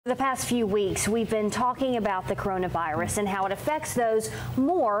The past few weeks, we've been talking about the coronavirus and how it affects those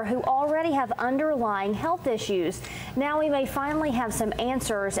more who already have underlying health issues. Now we may finally have some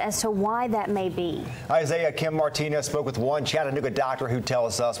answers as to why that may be. Isaiah Kim Martinez spoke with one Chattanooga doctor who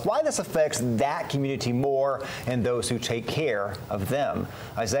tells us why this affects that community more and those who take care of them.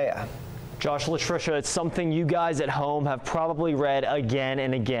 Isaiah. Josh, Latricia, it's something you guys at home have probably read again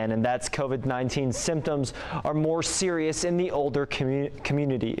and again, and that's COVID-19 symptoms are more serious in the older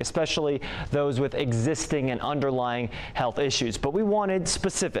community, especially those with existing and underlying health issues. But we wanted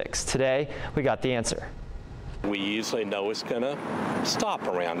specifics. Today, we got the answer. We usually know it's going to stop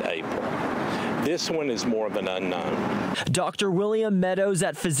around April. This one is more of an unknown. Dr. William Meadows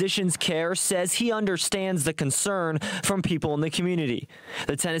at Physicians Care says he understands the concern from people in the community.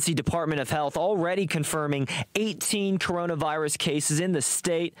 The Tennessee Department of Health already confirming 18 coronavirus cases in the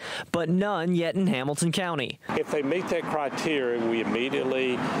state, but none yet in Hamilton County. If they meet that criteria, we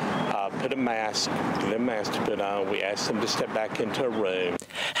immediately put a mask, give them a mask to put on. We ask them to step back into a room.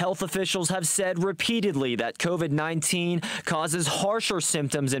 Health officials have said repeatedly that COVID-19 causes harsher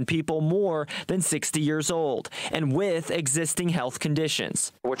symptoms in people more than 60 years old and with existing health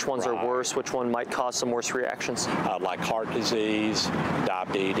conditions. Which ones are worse? Which one might cause some worse reactions? Like heart disease,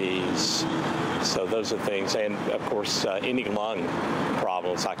 diabetes. So those are things, and of course any lung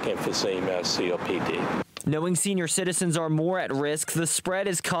problems like emphysema, COPD. Knowing senior citizens are more at risk, the spread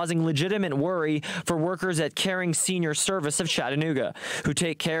is causing legitimate worry for workers at Caring Senior Service of Chattanooga, who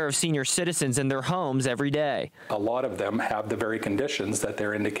take care of senior citizens in their homes every day. A lot of them have the very conditions that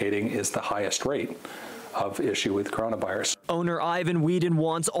they're indicating is the highest rate of issue with coronavirus. Owner Ivan Whedon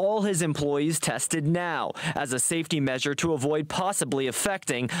wants all his employees tested now as a safety measure to avoid possibly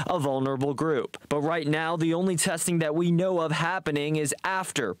affecting a vulnerable group. But right now, the only testing that we know of happening is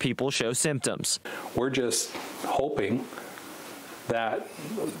after people show symptoms. We're just hoping that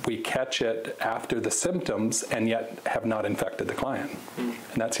we catch it after the symptoms and yet have not infected the client. And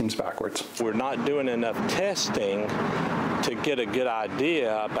that seems backwards. We're not doing enough testing to get a good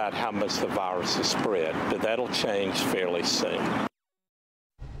idea about how much the virus is spread, but that'll change fairly soon.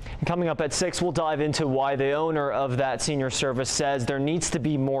 Coming up at 6, we'll dive into why the owner of that senior service says there needs to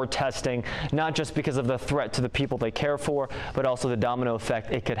be more testing, not just because of the threat to the people they care for, but also the domino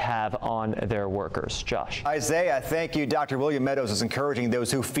effect it could have on their workers. Josh. Isaiah, thank you. Dr. William Meadows is encouraging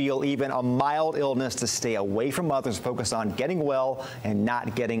those who feel even a mild illness to stay away from others, focus on getting well and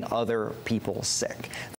not getting other people sick.